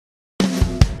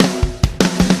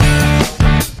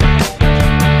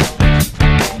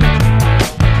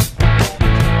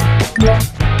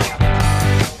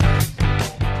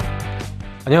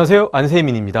안녕하세요.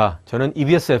 안세민입니다. 저는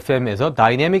EBS FM에서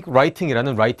다이내믹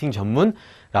라이팅이라는 라이팅 전문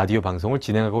라디오 방송을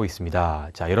진행하고 있습니다.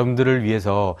 자, 여러분들을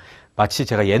위해서 마치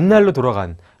제가 옛날로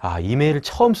돌아간 이메일을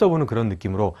처음 써보는 그런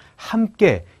느낌으로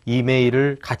함께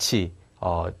이메일을 같이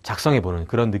작성해보는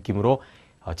그런 느낌으로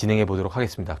진행해 보도록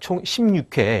하겠습니다. 총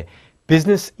 16회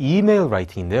비즈니스 이메일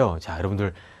라이팅인데요. 자,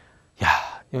 여러분들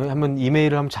한번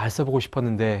이메일을 한번 잘 써보고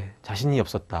싶었는데 자신이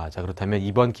없었다. 자, 그렇다면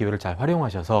이번 기회를 잘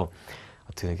활용하셔서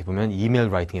어떻게 보면 이메일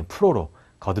라이팅의 프로로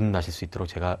거듭나실 수 있도록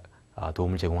제가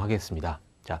도움을 제공하겠습니다.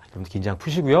 자, 여러분들 긴장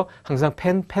푸시고요. 항상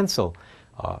펜슬,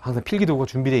 항상 필기도구가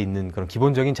준비되어 있는 그런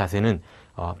기본적인 자세는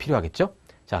필요하겠죠?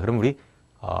 자, 그럼 우리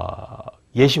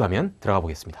예시 화면 들어가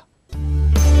보겠습니다.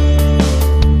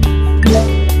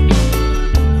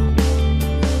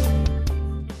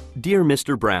 Dear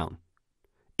Mr. Brown,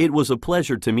 it was a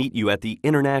pleasure to meet you at the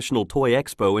International Toy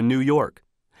Expo in New York.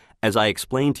 As I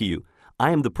explained to you,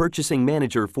 I am the purchasing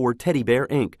manager for Teddy Bear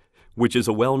Inc., which is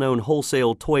a well-known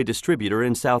wholesale toy distributor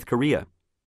in South Korea.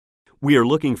 We are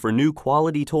looking for new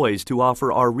quality toys to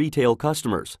offer our retail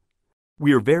customers.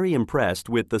 We are very impressed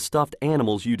with the stuffed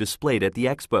animals you displayed at the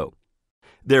expo.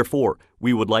 Therefore,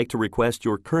 we would like to request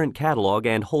your current catalog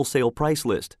and wholesale price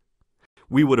list.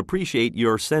 We would appreciate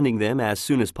your sending them as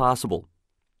soon as possible.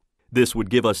 This would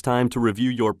give us time to review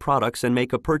your products and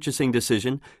make a purchasing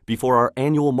decision before our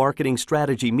annual marketing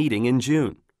strategy meeting in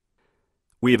June.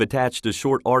 We have attached a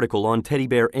short article on Teddy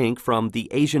Bear Inc. from the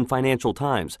Asian Financial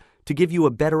Times to give you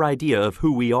a better idea of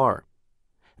who we are.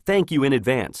 Thank you in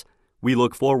advance. We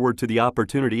look forward to the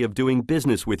opportunity of doing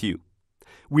business with you.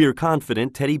 We are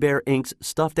confident Teddy Bear Inc.'s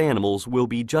stuffed animals will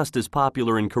be just as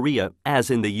popular in Korea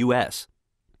as in the U.S.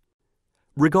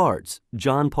 Regards,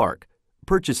 John Park,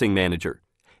 Purchasing Manager,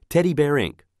 Teddy Bear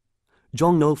Inc.,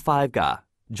 Jongno 5ga,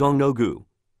 Jongno-gu,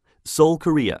 Seoul,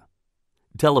 Korea.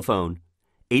 Telephone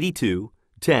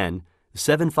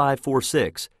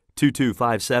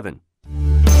 82-10-7546-2257.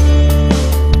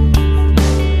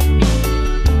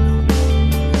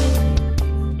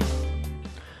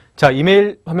 자,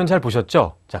 이메일 화면 잘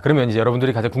보셨죠? 자, 그러면 이제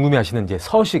여러분들이 가장 궁금해하시는 이제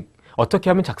서식 어떻게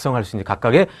하면 작성할 수 있는지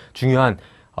각각의 중요한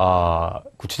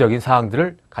구체적인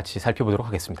사항들을 같이 살펴보도록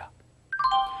하겠습니다.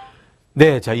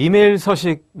 네, 자, 이메일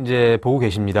서식 이제 보고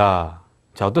계십니다.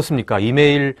 자, 어떻습니까?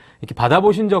 이메일 이렇게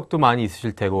받아보신 적도 많이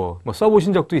있으실 테고, 뭐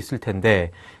써보신 적도 있을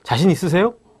텐데, 자신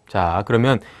있으세요? 자,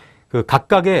 그러면 그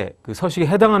각각의 그 서식에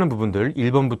해당하는 부분들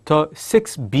 1번부터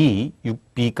 6B,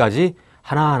 6B까지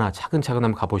하나하나 차근차근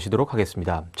한번 가보시도록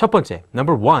하겠습니다. 첫 번째,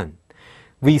 number 1.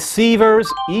 Receiver's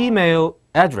email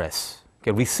address.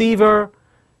 receiver,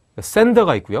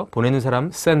 sender가 있고요. 보내는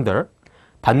사람 sender,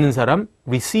 받는 사람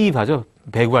receive 하죠.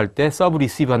 배구할 때 서브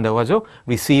리시브 한다고 하죠.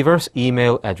 Receiver's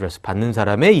email address. 받는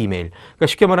사람의 이메일. 그러니까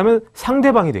쉽게 말하면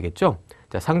상대방이 되겠죠.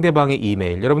 자, 상대방의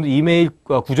이메일. 여러분들 이메일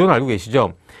구조는 알고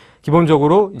계시죠?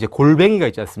 기본적으로 이제 골뱅이가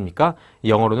있지 않습니까?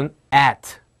 영어로는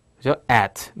at. 그죠?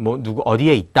 at. 뭐 누구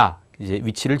어디에 있다. 이제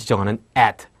위치를 지정하는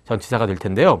at. 전치사가 될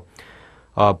텐데요.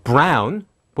 Brown.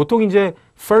 보통 이제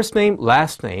first name,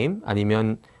 last name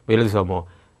아니면 뭐 예를 들어서 뭐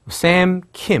Sam,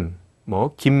 Kim.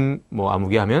 뭐 김 뭐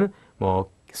아무개 하면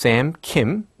뭐 Sam,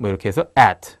 Kim 뭐 이렇게 해서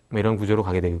at 뭐 이런 구조로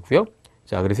가게 되겠고요.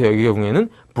 자, 그래서 여기 경우에는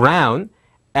Brown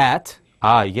at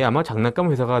이게 아마 장난감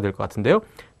회사가 될 것 같은데요.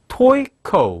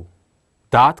 toyco.com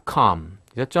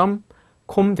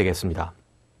 .com 되겠습니다.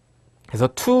 그래서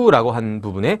to라고 한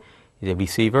부분에 이제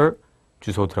receiver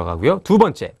주소 들어가고요. 두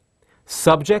번째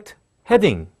subject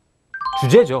heading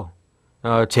주제죠.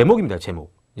 제목입니다.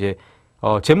 제목. 이제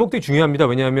제목도 중요합니다.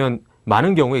 왜냐하면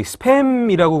많은 경우에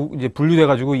스팸이라고 이제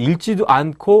분류돼가지고 읽지도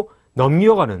않고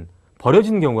넘겨가는,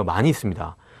 버려지는 경우가 많이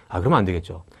있습니다. 그러면 안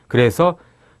되겠죠. 그래서,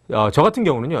 저 같은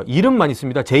경우는요, 이름만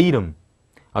있습니다. 제 이름.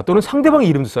 또는 상대방의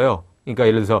이름도 써요. 그러니까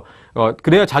예를 들어서,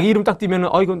 그래야 자기 이름 딱 띄면은,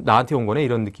 이건 나한테 온 거네.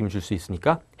 이런 느낌을 줄 수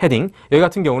있으니까. 헤딩. 여기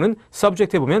같은 경우는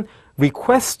subject에 보면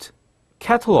request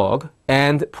catalog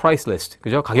and price list.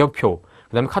 그죠? 가격표.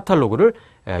 그 다음에 카탈로그를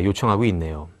요청하고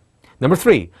있네요. Number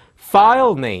 3.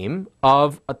 File name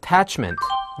of attachment.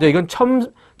 이건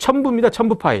첨부입니다.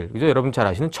 첨부 파일. 그죠? 여러분 잘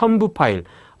아시는 첨부 파일.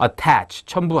 attach.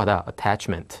 첨부하다.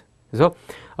 attachment. 그래서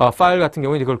파일 같은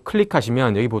경우에 이걸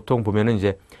클릭하시면 여기 보통 보면은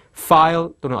이제 file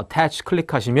또는 attach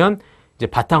클릭하시면 이제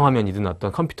바탕화면이든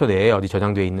어떤 컴퓨터 내에 어디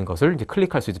저장되어 있는 것을 이제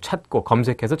클릭할 수 있도록 찾고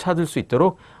검색해서 찾을 수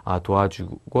있도록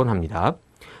도와주곤 합니다.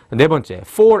 네 번째,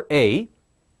 4A.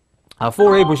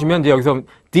 4A 보시면 이제 여기서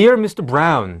Dear Mr.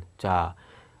 Brown. 자,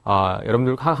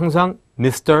 여러분들 항상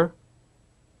Mr.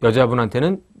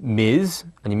 여자분한테는 Ms.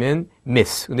 아니면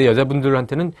Miss. 근데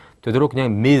여자분들한테는 되도록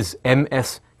그냥 Ms.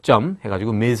 MS. 점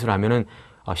해가지고 Ms를 하면은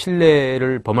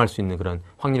신뢰를 범할 수 있는 그런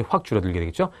확률이 확 줄어들게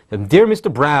되겠죠. Dear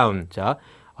Mr. Brown. 자,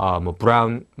 뭐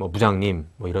브라운 뭐 부장님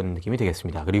뭐 이런 느낌이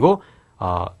되겠습니다. 그리고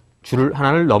줄을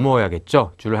하나를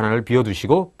넘어야겠죠. 줄을 하나를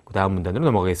비워두시고 그 다음 문단으로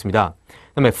넘어가겠습니다.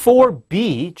 그다음에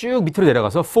 4B 쭉 밑으로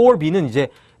내려가서 4B는 이제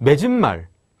맺은 말,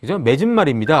 그죠? 맺은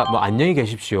말입니다. 뭐 안녕히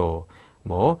계십시오.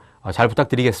 뭐 잘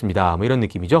부탁드리겠습니다. 뭐 이런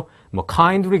느낌이죠. 뭐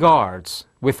kind regards,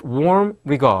 with warm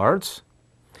regards.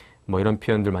 뭐 이런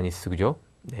표현들 많이 쓰죠.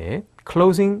 네,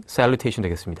 closing salutation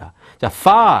되겠습니다. 자,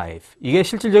 5 이게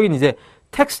실질적인 이제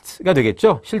텍스트가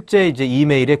되겠죠. 실제 이제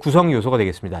이메일의 구성 요소가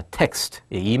되겠습니다. 텍스트,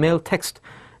 이메일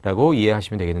텍스트라고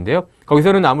이해하시면 되겠는데요.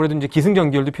 거기서는 아무래도 이제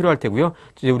기승전결도 필요할 테고요.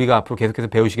 이제 우리가 앞으로 계속해서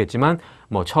배우시겠지만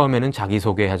뭐 처음에는 자기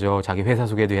소개하죠. 자기 회사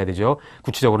소개도 해야 되죠.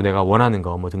 구체적으로 내가 원하는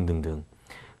거 뭐 등등등.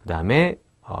 그다음에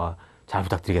잘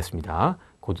부탁드리겠습니다.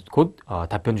 곧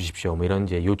답변 주십시오. 뭐 이런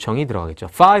이제 요청이 들어가겠죠.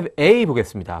 5A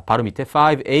보겠습니다. 바로 밑에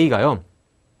 5A가요.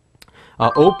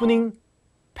 opening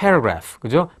paragraph.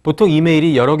 그죠? 보통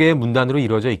이메일이 여러 개의 문단으로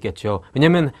이루어져 있겠죠.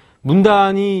 왜냐하면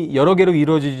문단이 여러 개로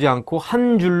이루어지지 않고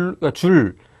한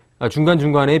줄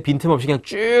중간중간에 빈틈없이 그냥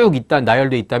쭉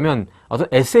나열되어 있다면 어떤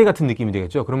에세이 같은 느낌이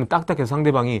되겠죠. 그러면 딱딱해서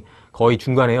상대방이 거의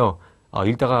중간에요.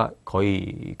 읽다가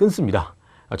거의 끊습니다.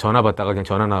 전화 받다가 그냥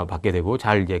전화나 받게 되고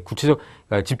잘 이제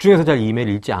그러니까 집중해서 잘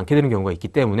이메일을 읽지 않게 되는 경우가 있기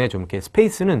때문에 좀 이렇게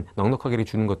스페이스는 넉넉하게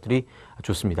주는 것들이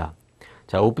좋습니다.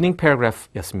 자, opening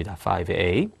paragraph였습니다.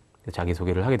 5A.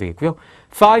 자기소개를 하게 되겠고요.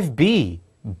 5B,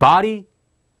 body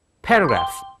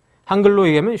paragraph. 한글로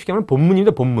얘기하면 쉽게 말하면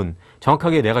본문입니다. 본문.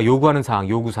 정확하게 내가 요구하는 사항,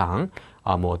 요구사항,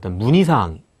 뭐 어떤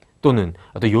문의사항 또는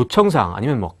어떤 요청사항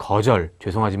아니면 뭐 거절,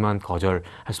 죄송하지만 거절할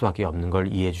수밖에 없는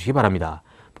걸 이해해 주시기 바랍니다.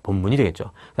 본문이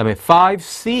되겠죠. 그 다음에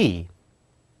 5C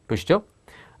보시죠.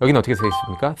 여기는 어떻게 써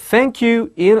있습니까? Thank you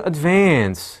in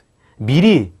advance.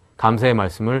 미리 감사의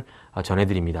말씀을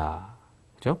전해드립니다.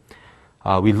 그죠?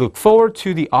 We look forward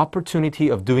to the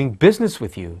opportunity of doing business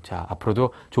with you. 자,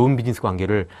 앞으로도 좋은 비즈니스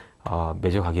관계를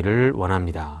맺어가기를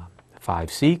원합니다.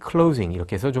 5C closing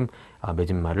이렇게 해서 좀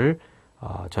맺은 말을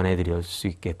전해드릴 수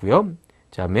있겠고요.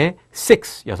 그 다음에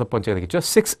 6, 여섯 번째가 되겠죠.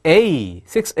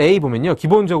 6A 보면요.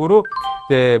 기본적으로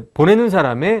보내는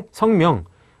사람의 성명,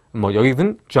 뭐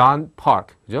여기는 John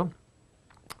Park, 그죠?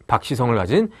 박시성을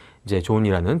가진 이제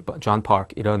존이라는 John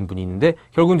Park 이런 분이 있는데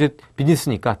결국 이제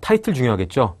비즈니스니까 타이틀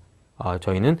중요하겠죠.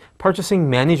 저희는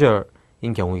Purchasing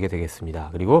Manager인 경우이게 되겠습니다.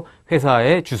 그리고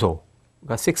회사의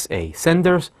주소가 6A,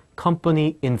 Senders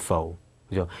Company Info.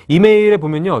 그죠? 이메일에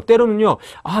보면요, 때로는요,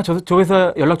 저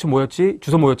회사 연락처 뭐였지?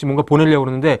 주소 뭐였지? 뭔가 보내려고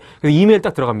그러는데, 이메일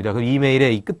딱 들어갑니다. 그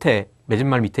이메일의 이 끝에, 맺은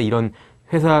말 밑에 이런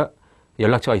회사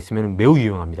연락처가 있으면 매우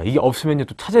유용합니다. 이게 없으면요,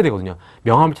 또 찾아야 되거든요.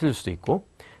 명함을 찾을 수도 있고,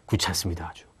 귀찮습니다,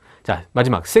 아주. 자,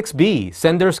 마지막, 6B,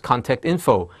 Senders Contact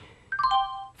Info.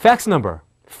 Fax number,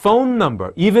 phone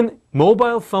number, even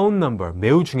mobile phone number.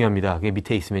 매우 중요합니다. 그게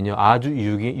밑에 있으면요, 아주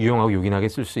유용하고 요긴하게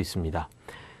쓸 수 있습니다.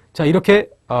 자, 이렇게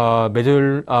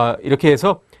이렇게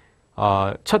해서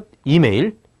첫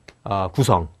이메일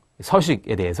구성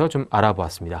서식에 대해서 좀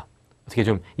알아보았습니다. 어떻게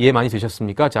좀 이해 많이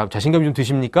되셨습니까? 자, 자신감 좀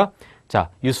드십니까? 자,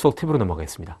 useful 팁으로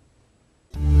넘어가겠습니다.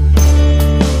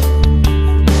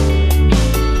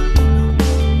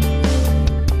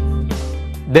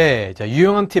 네, 자,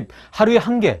 유용한 팁 하루에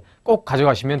한 개 꼭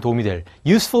가져가시면 도움이 될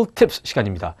useful tips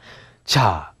시간입니다.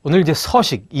 자, 오늘 이제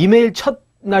서식 이메일 첫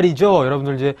날이죠.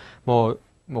 여러분들 이제 뭐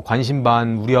관심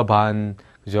반, 우려 반,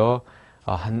 그죠?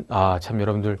 참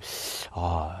여러분들,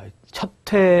 첫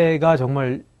회가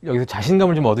정말 여기서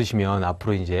자신감을 좀 얻으시면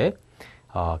앞으로 이제,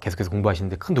 계속해서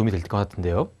공부하시는데 큰 도움이 될 것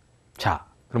같은데요. 자,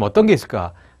 그럼 어떤 게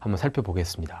있을까 한번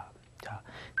살펴보겠습니다. 자,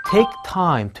 take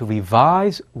time to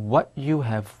revise what you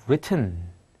have written.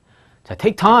 자,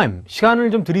 take time. 시간을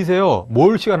좀 들이세요.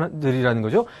 뭘 시간 들이라는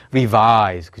거죠?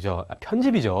 revise. 그죠?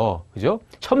 편집이죠. 그죠?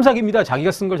 첨삭입니다. 자기가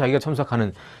쓴 걸 자기가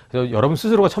첨삭하는. 그래서 여러분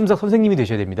스스로가 첨삭 선생님이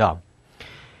되셔야 됩니다.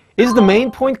 Is the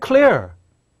main point clear?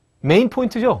 메인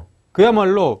포인트죠?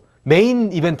 그야말로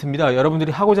메인 이벤트입니다.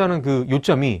 여러분들이 하고자 하는 그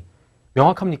요점이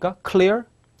명확합니까? clear?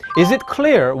 Is it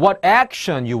clear what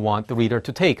action you want the reader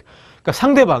to take? 그러니까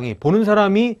상대방이, 보는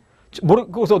사람이,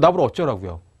 그래서 나보러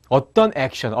어쩌라고요? 어떤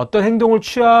액션, 어떤 행동을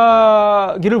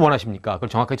취하기를 원하십니까? 그걸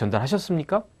정확하게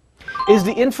전달하셨습니까? Is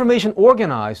the information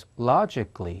organized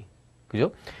logically?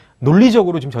 그죠?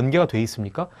 논리적으로 지금 전개가 돼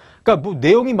있습니까? 그러니까 뭐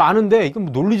내용이 많은데 이건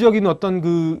뭐 논리적인 어떤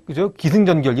그죠?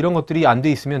 기승전결 이런 것들이 안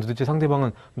돼 있으면 도대체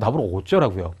상대방은 나보러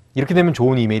어쩌라고요? 이렇게 되면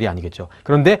좋은 이메일이 아니겠죠.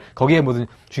 그런데 거기에 모든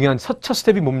중요한 첫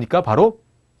스텝이 뭡니까? 바로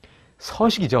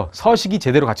서식이죠. 서식이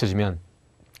제대로 갖춰지면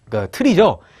그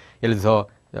틀이죠. 예를 들어서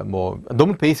뭐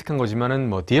너무 베이직한 거지만은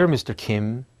뭐 Dear Mr.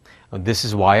 Kim, this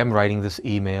is why I'm writing this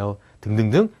email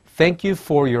등등등. Thank you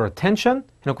for your attention.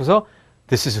 해놓고서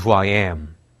This is who I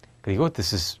am. 그리고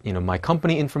This is my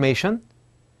company information.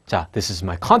 자, this is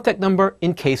my contact number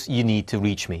in case you need to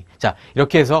reach me. 자,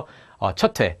 이렇게 해서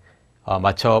첫 회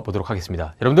맞춰보도록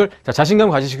하겠습니다. 여러분들 자, 자신감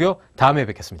가지시고요. 다음에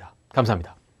뵙겠습니다.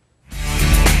 감사합니다.